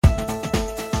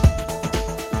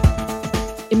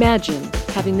Imagine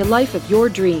having the life of your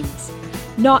dreams.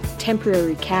 Not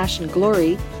temporary cash and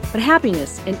glory, but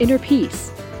happiness and inner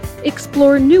peace.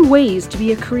 Explore new ways to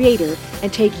be a creator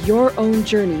and take your own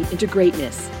journey into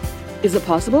greatness. Is it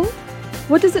possible?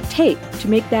 What does it take to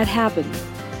make that happen?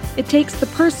 It takes the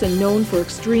person known for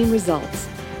extreme results.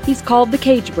 He's called the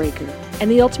cage breaker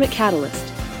and the ultimate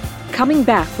catalyst. Coming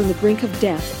back from the brink of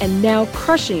death and now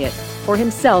crushing it for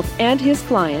himself and his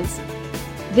clients,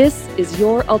 this is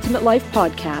Your Ultimate Life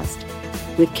Podcast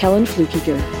with Kellen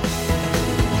Flukiger.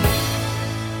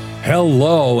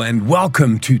 Hello and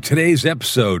welcome to today's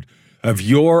episode of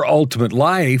Your Ultimate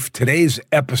Life. Today's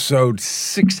episode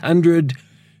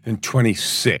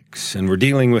 626, and we're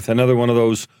dealing with another one of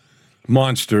those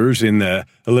monsters in the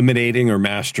Eliminating or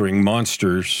Mastering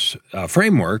Monsters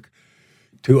framework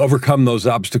to overcome those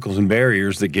obstacles and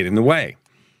barriers that get in the way.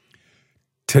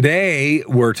 Today,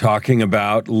 we're talking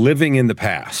about living in the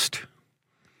past.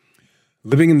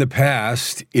 Living in the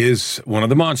past is one of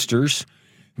the monsters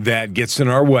that gets in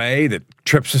our way, that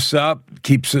trips us up,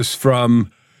 keeps us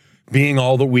from being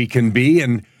all that we can be,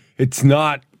 and it's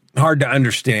not hard to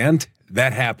understand.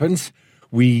 That happens.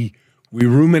 We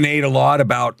ruminate a lot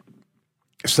about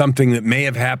something that may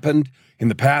have happened in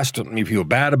the past, something we feel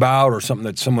bad about, or something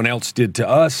that someone else did to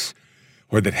us,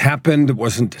 or that happened. It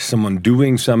wasn't someone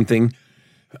doing something,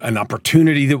 an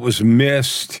opportunity that was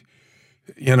missed.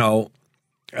 It's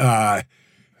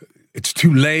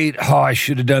too late. Oh, I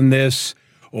should have done this.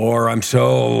 Or I'm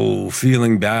so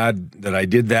feeling bad that I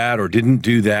did that or didn't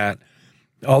do that.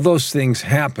 All those things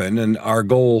happen, and our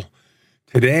goal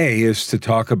today is to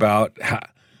talk about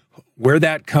where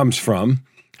that comes from,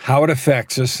 how it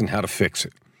affects us, and how to fix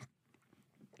it.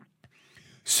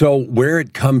 So where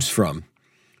it comes from,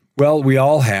 well, we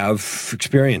all have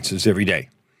experiences every day.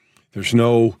 There's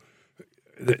no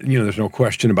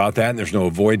question about that, and there's no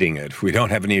avoiding it. If we don't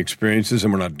have any experiences,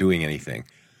 then we're not doing anything.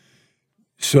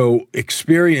 So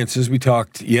experiences, we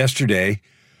talked yesterday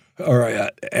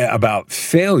about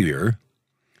failure,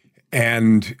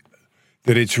 and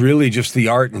that it's really just the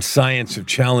art and science of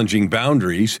challenging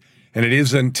boundaries, and it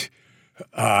isn't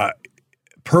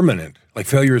permanent. Like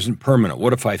failure isn't permanent.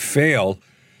 What if I fail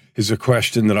is a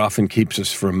question that often keeps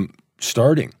us from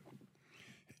starting.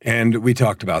 And we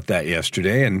talked about that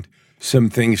yesterday and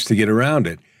some things to get around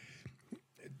it.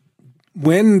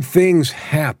 When things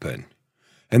happen,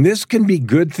 and this can be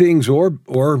good things or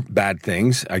bad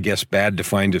things, I guess bad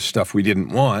defined as stuff we didn't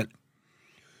want.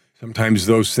 Sometimes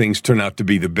those things turn out to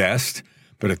be the best,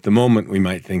 but at the moment we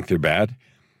might think they're bad.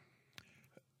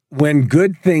 When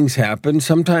good things happen,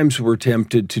 sometimes we're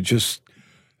tempted to just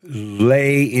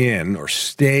lay in or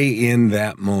stay in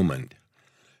that moment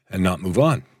and not move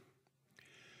on.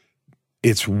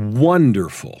 It's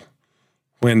wonderful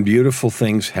when beautiful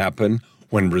things happen,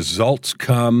 when results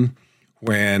come,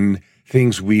 when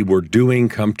things we were doing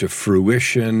come to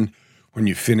fruition, when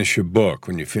you finish a book,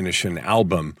 when you finish an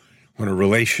album, when a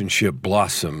relationship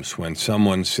blossoms, when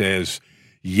someone says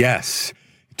yes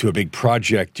to a big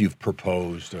project you've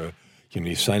proposed, or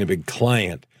you sign a big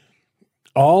client.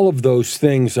 All of those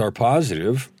things are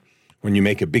positive when you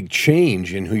make a big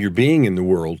change in who you're being in the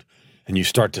world, and you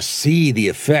start to see the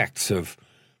effects of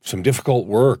some difficult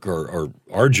work or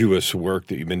arduous work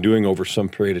that you've been doing over some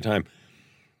period of time.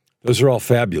 Those are all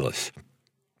fabulous.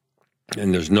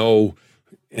 And I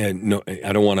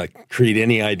don't want to create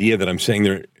any idea that I'm saying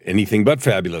they're anything but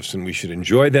fabulous, and we should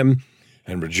enjoy them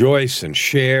and rejoice and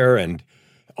share and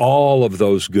all of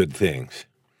those good things.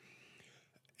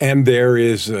 And there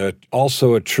is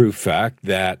also a true fact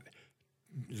that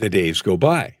the days go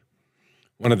by.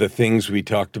 One of the things we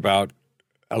talked about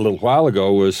a little while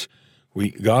ago was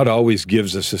God always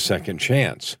gives us a second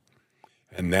chance,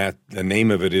 and that the name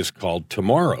of it is called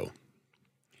tomorrow.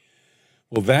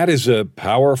 Well, that is a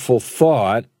powerful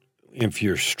thought if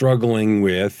you're struggling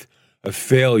with a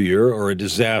failure or a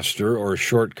disaster or a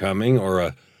shortcoming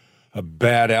or a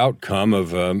bad outcome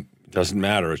of doesn't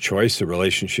matter, a choice, a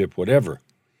relationship, whatever.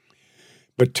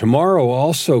 But tomorrow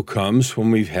also comes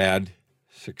when we've had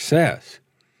success.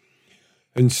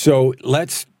 And so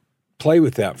let's play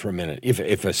with that for a minute.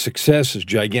 If a success is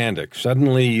gigantic,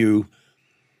 suddenly you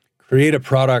create a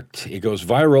product, it goes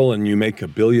viral, and you make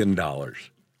 $1 billion.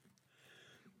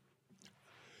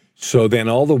 So then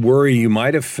all the worry you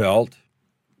might have felt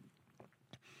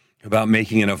about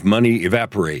making enough money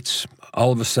evaporates.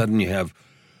 All of a sudden you have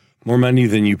more money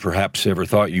than you perhaps ever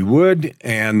thought you would,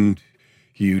 and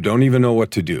you don't even know what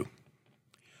to do.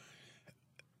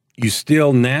 You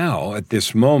still now, at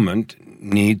this moment,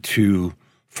 need to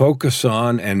focus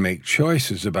on and make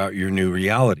choices about your new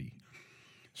reality.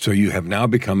 So you have now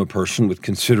become a person with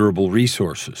considerable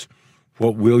resources.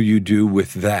 What will you do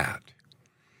with that?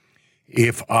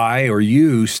 If I or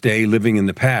you stay living in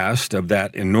the past of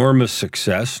that enormous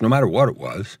success, no matter what it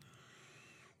was,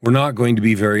 we're not going to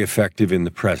be very effective in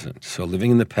the present. So living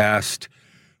in the past,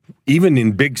 even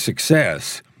in big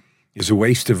success, is a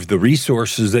waste of the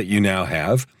resources that you now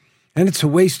have, and it's a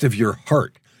waste of your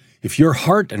heart. If your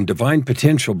heart and divine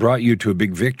potential brought you to a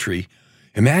big victory,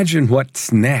 imagine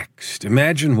what's next.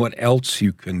 Imagine what else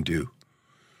you can do,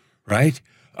 right?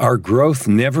 Our growth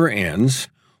never ends.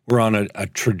 We're on a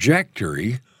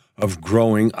trajectory of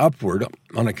growing upward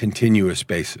on a continuous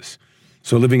basis.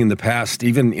 So living in the past,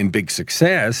 even in big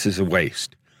success, is a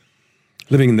waste.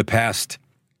 Living in the past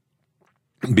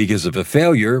because of a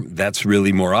failure, that's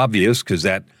really more obvious because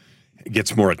that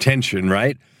gets more attention,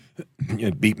 right?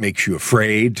 It makes you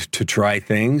afraid to try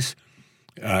things.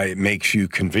 It makes you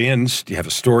convinced. You have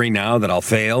a story now that I'll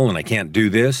fail and I can't do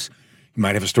this. You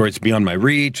might have a story that's beyond my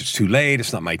reach. It's too late.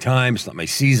 It's not my time. It's not my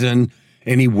season.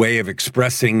 Any way of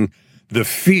expressing the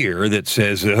fear that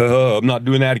says, oh, I'm not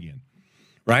doing that again,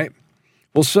 right?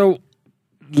 Well, so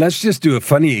let's just do a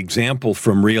funny example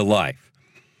from real life.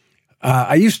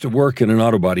 I used to work in an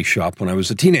auto body shop when I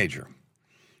was a teenager.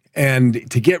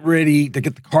 And to get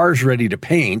the cars ready to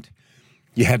paint,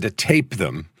 you had to tape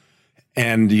them.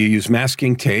 And you use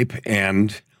masking tape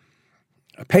and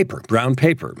paper, brown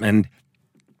paper. And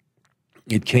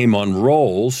it came on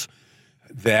rolls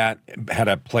that had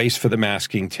a place for the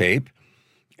masking tape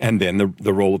and then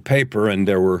the roll of paper. And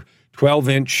there were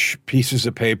 12-inch pieces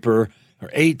of paper or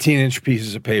 18-inch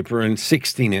pieces of paper and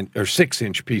 16-inch or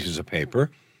 6-inch pieces of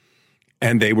paper.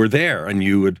 And they were there. And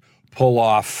you would pull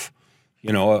off,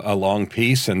 a long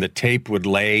piece and the tape would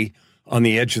lay on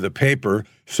the edge of the paper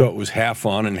so it was half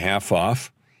on and half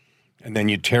off. And then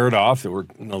you'd tear it off. There were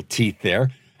little teeth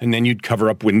there. And then you'd cover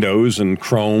up windows and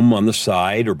chrome on the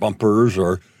side or bumpers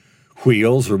or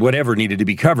wheels or whatever needed to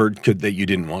be covered that you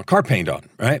didn't want car paint on,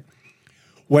 right?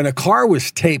 When a car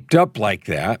was taped up like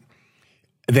that,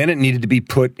 then it needed to be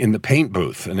put in the paint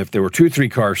booth. And if there were 2 or 3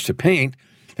 cars to paint,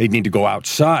 they'd need to go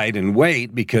outside and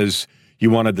wait because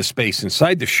you wanted the space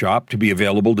inside the shop to be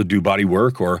available to do body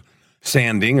work or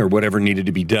sanding or whatever needed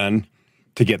to be done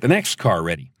to get the next car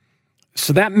ready.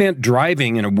 So that meant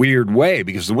driving in a weird way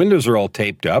because the windows are all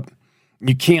taped up.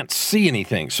 You can't see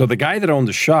anything. So the guy that owned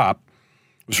the shop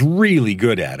was really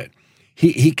good at it.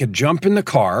 He could jump in the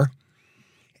car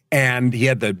and he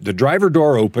had the driver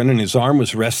door open and his arm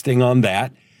was resting on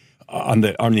that, on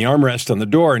the armrest on the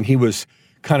door, and he was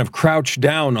kind of crouched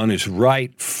down on his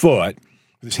right foot,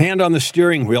 with his hand on the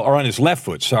steering wheel, or on his left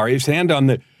foot, sorry, his hand on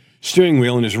the steering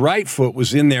wheel, and his right foot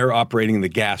was in there operating the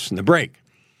gas and the brake.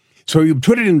 So he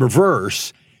put it in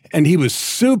reverse, and he was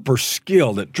super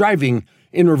skilled at driving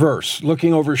in reverse,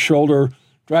 looking over his shoulder,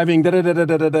 driving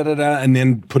da-da-da-da-da-da-da-da, and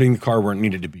then putting the car where it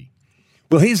needed to be.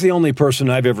 Well, he's the only person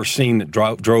I've ever seen that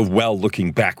drove well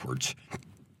looking backwards.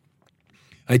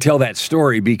 I tell that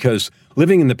story because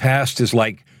living in the past is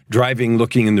like driving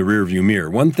looking in the rearview mirror.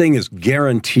 One thing is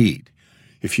guaranteed.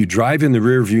 If you drive in the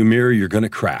rearview mirror, you're going to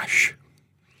crash.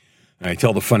 And I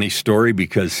tell the funny story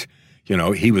because,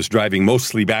 he was driving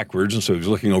mostly backwards, and so he was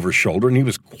looking over his shoulder, and he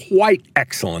was quite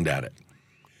excellent at it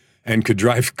and could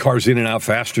drive cars in and out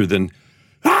faster than,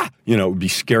 it would be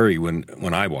scary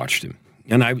when I watched him.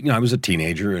 And I was a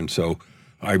teenager, and so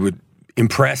I would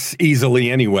impress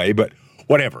easily anyway, but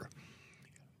whatever.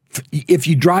 If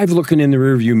you drive looking in the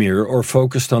rearview mirror or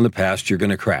focused on the past, you're going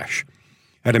to crash.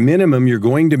 At a minimum, you're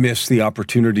going to miss the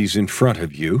opportunities in front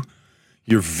of you.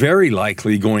 You're very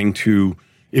likely going to,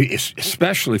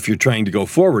 especially if you're trying to go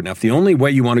forward. Now, if the only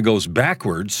way you want to go is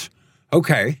backwards,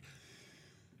 okay.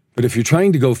 But if you're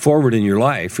trying to go forward in your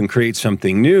life and create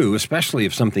something new, especially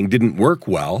if something didn't work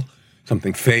well,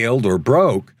 something failed or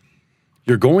broke,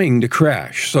 you're going to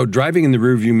crash. So driving in the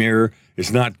rearview mirror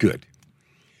is not good.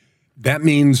 That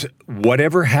means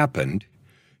whatever happened,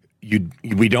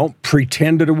 we don't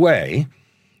pretend it away.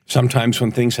 Sometimes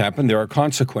when things happen, there are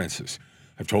consequences.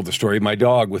 I've told the story of my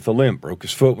dog with a limp, broke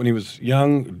his foot when he was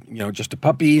young, just a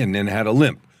puppy, and then had a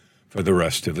limp for the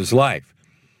rest of his life.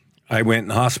 I went in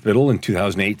the hospital in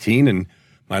 2018 and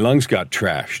my lungs got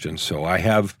trashed. And so I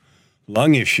have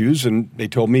lung issues, and they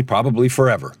told me probably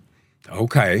forever.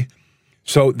 Okay.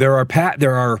 So there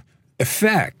are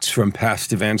effects from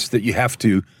past events that you have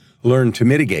to learn to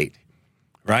mitigate,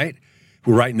 right?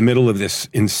 We're right in the middle of this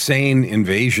insane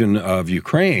invasion of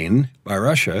Ukraine by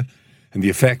Russia, and the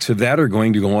effects of that are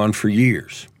going to go on for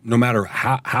years, no matter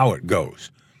how it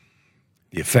goes.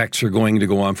 The effects are going to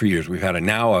go on for years. We've had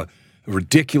now a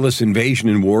ridiculous invasion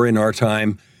and war in our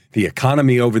time. The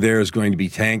economy over there is going to be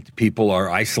tanked. People are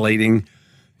isolating.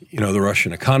 the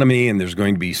Russian economy, and there's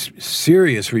going to be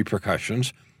serious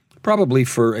repercussions, probably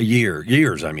for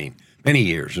many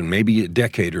years, and maybe a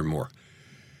decade or more.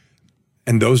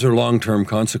 And those are long-term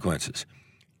consequences.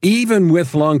 Even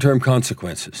with long-term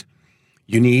consequences,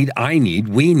 we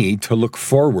need to look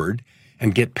forward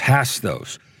and get past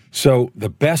those. So the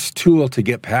best tool to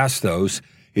get past those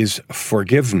is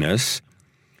forgiveness.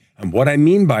 And what I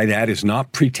mean by that is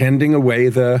not pretending away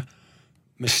the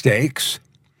mistakes.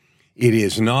 It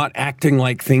is not acting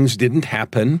like things didn't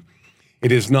happen.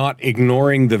 It is not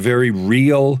ignoring the very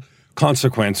real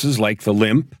consequences like the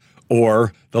limp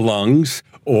or the lungs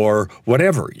or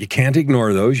whatever. You can't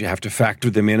ignore those. You have to factor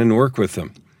them in and work with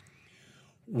them.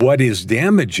 What is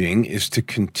damaging is to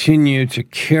continue to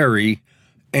carry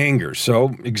anger.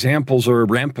 So examples are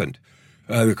rampant.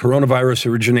 The coronavirus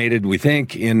originated, we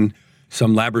think, in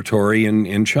some laboratory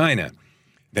in China.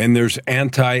 Then there's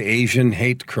anti-Asian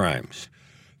hate crimes.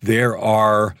 There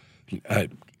are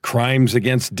crimes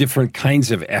against different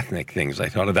kinds of ethnic things. I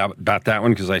thought about that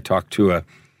one because I talked to a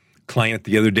client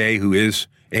the other day who is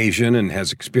Asian and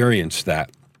has experienced that.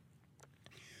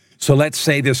 So let's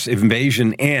say this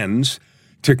invasion ends.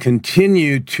 To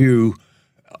continue to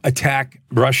attack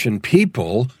Russian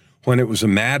people when it was a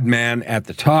madman at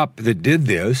the top that did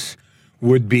this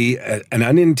would be an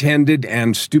unintended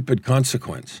and stupid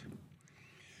consequence.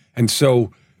 And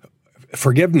so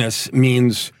forgiveness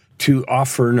means to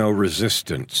offer no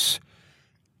resistance.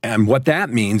 And what that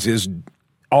means is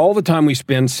all the time we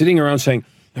spend sitting around saying,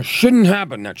 that shouldn't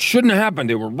happen,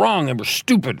 they were wrong, they were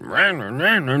stupid,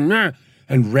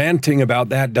 and ranting about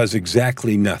that does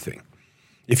exactly nothing.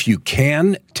 If you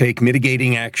can take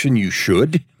mitigating action, you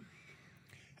should.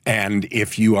 And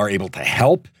if you are able to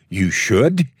help, you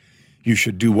should. You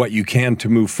should do what you can to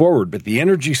move forward. But the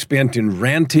energy spent in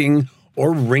ranting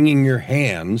or wringing your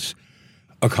hands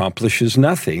accomplishes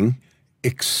nothing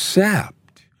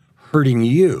except hurting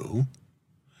you,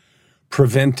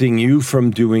 preventing you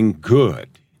from doing good.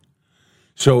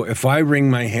 So if I wring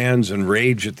my hands and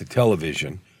rage at the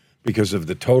television because of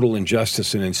the total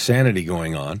injustice and insanity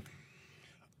going on,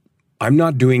 I'm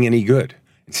not doing any good.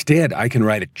 Instead, I can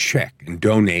write a check and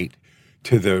donate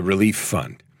to the relief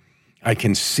fund. I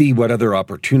can see what other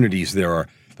opportunities there are.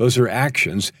 Those are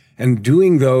actions, and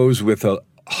doing those with a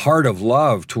heart of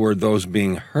love toward those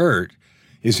being hurt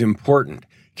is important.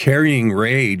 Carrying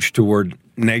rage toward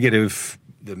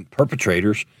the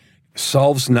perpetrators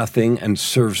solves nothing and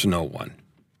serves no one.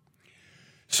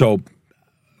 So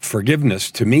forgiveness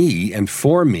to me and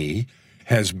for me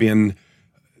has been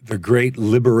the great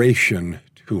liberation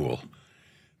tool.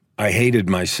 I hated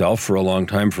myself for a long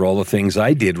time for all the things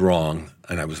I did wrong,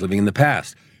 and I was living in the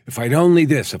past. If I'd only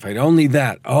this, if I'd only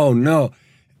that, oh no,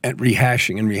 and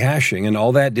rehashing, and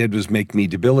all that did was make me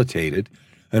debilitated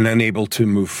and unable to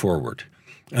move forward,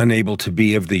 unable to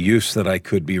be of the use that I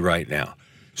could be right now.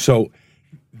 So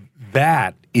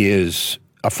that is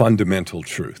a fundamental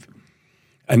truth.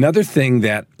 Another thing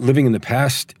that living in the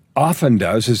past often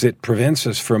does is it prevents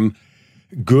us from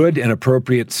good and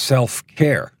appropriate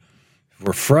self-care. If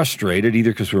we're frustrated,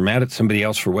 either because we're mad at somebody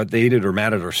else for what they did or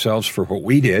mad at ourselves for what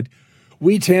we did,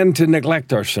 we tend to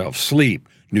neglect ourselves, sleep,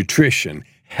 nutrition,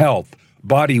 health,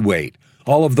 body weight,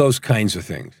 all of those kinds of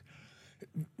things.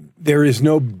 There is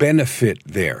no benefit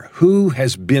there. Who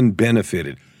has been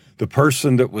benefited? The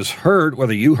person that was hurt,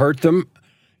 whether you hurt them,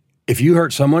 if you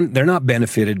hurt someone, they're not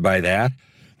benefited by that.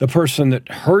 The person that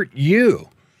hurt you,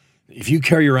 if you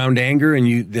carry around anger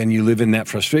and then you live in that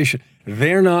frustration,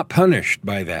 they're not punished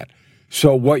by that.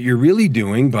 So what you're really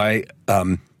doing by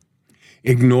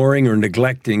ignoring or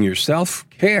neglecting your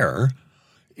self-care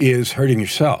is hurting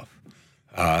yourself.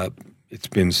 It's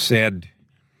been said,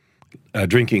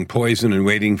 drinking poison and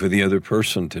waiting for the other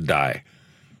person to die.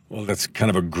 Well, that's kind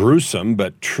of a gruesome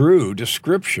but true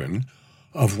description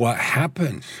of what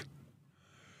happens.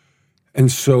 And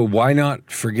so why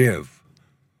not forgive?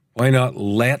 Why not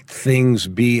let things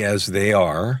be as they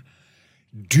are?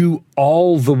 Do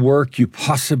all the work you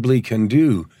possibly can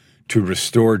do to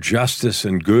restore justice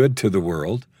and good to the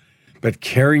world, but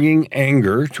carrying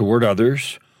anger toward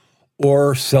others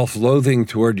or self-loathing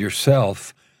toward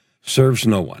yourself serves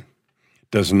no one,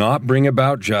 does not bring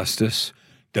about justice,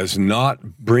 does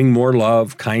not bring more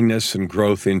love, kindness, and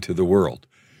growth into the world.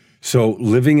 So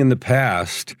living in the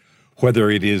past, whether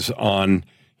it is on,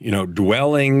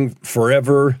 dwelling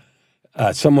forever,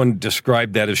 someone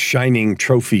described that as shining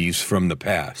trophies from the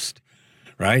past,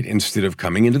 right? Instead of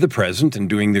coming into the present and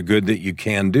doing the good that you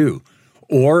can do.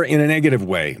 Or in a negative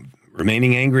way,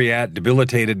 remaining angry at,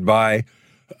 debilitated by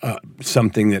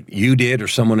something that you did or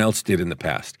someone else did in the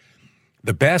past.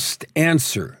 The best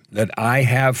answer that I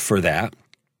have for that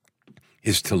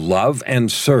is to love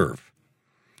and serve.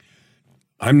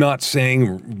 I'm not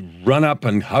saying run up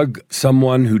and hug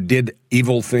someone who did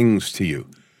evil things to you.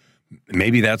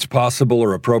 Maybe that's possible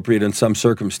or appropriate in some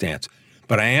circumstance.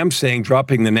 But I am saying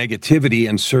dropping the negativity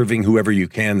and serving whoever you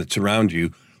can that's around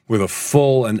you with a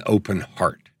full and open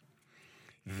heart.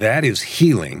 That is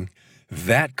healing.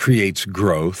 That creates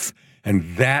growth.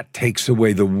 And that takes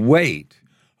away the weight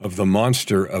of the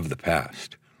monster of the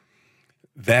past.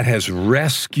 That has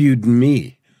rescued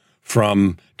me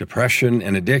from depression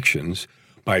and addictions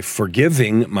by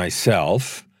forgiving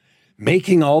myself,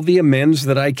 making all the amends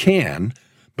that I can,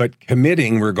 but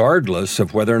committing regardless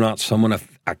of whether or not someone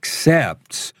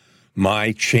accepts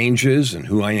my changes and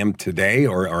who I am today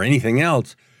or anything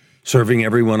else, serving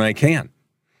everyone I can.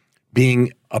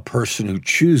 Being a person who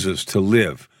chooses to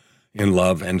live in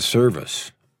love and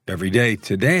service every day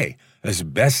today as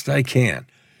best I can,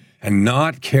 and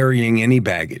not carrying any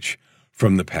baggage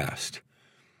from the past.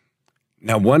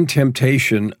 Now, one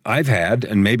temptation I've had,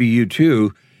 and maybe you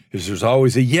too, is there's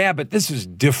always yeah, but this is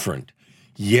different.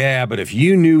 Yeah, but if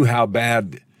you knew how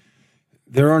bad,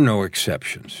 there are no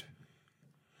exceptions.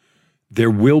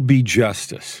 There will be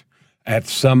justice at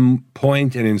some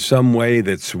point and in some way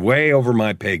that's way over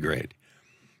my pay grade.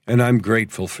 And I'm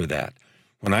grateful for that.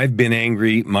 When I've been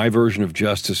angry, my version of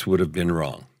justice would have been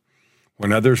wrong.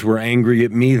 When others were angry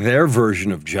at me, their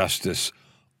version of justice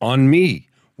on me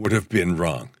would have been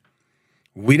wrong.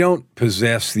 We don't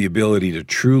possess the ability to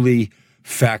truly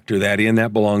factor that in.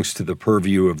 That belongs to the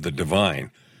purview of the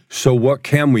divine. So what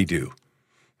can we do?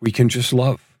 We can just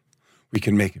love. We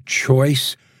can make a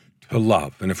choice to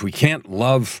love. And if we can't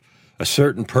love a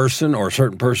certain person or a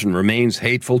certain person remains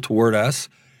hateful toward us,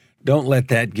 don't let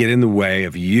that get in the way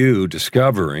of you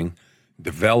discovering,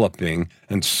 developing,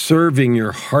 and serving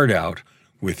your heart out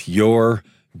with your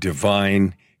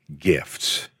divine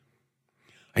gifts.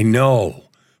 I know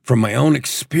from my own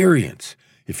experience,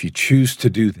 if you choose to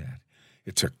do that,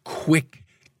 it's a quick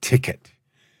ticket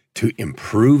to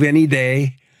improve any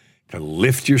day, to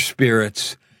lift your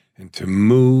spirits, and to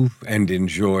move and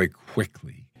enjoy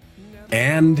quickly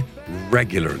and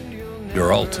regularly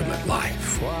your ultimate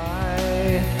life.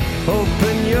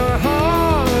 Open your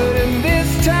heart and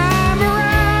this time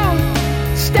around.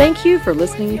 Thank you for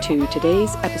listening to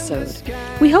today's episode.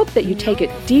 We hope that you take it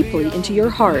deeply into your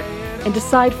heart and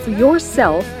decide for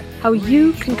yourself how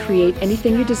you can create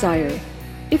anything you desire.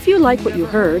 If you like what you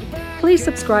heard, please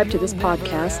subscribe to this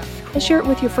podcast and share it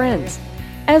with your friends.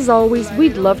 As always,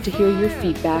 we'd love to hear your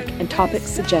feedback and topic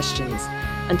suggestions.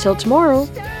 Until tomorrow,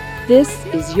 this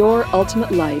is Your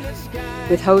Ultimate Life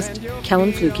with host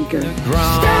Kellen Flukiger.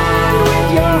 Stand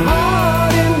with your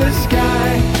heart in the sky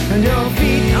and your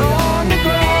feet on the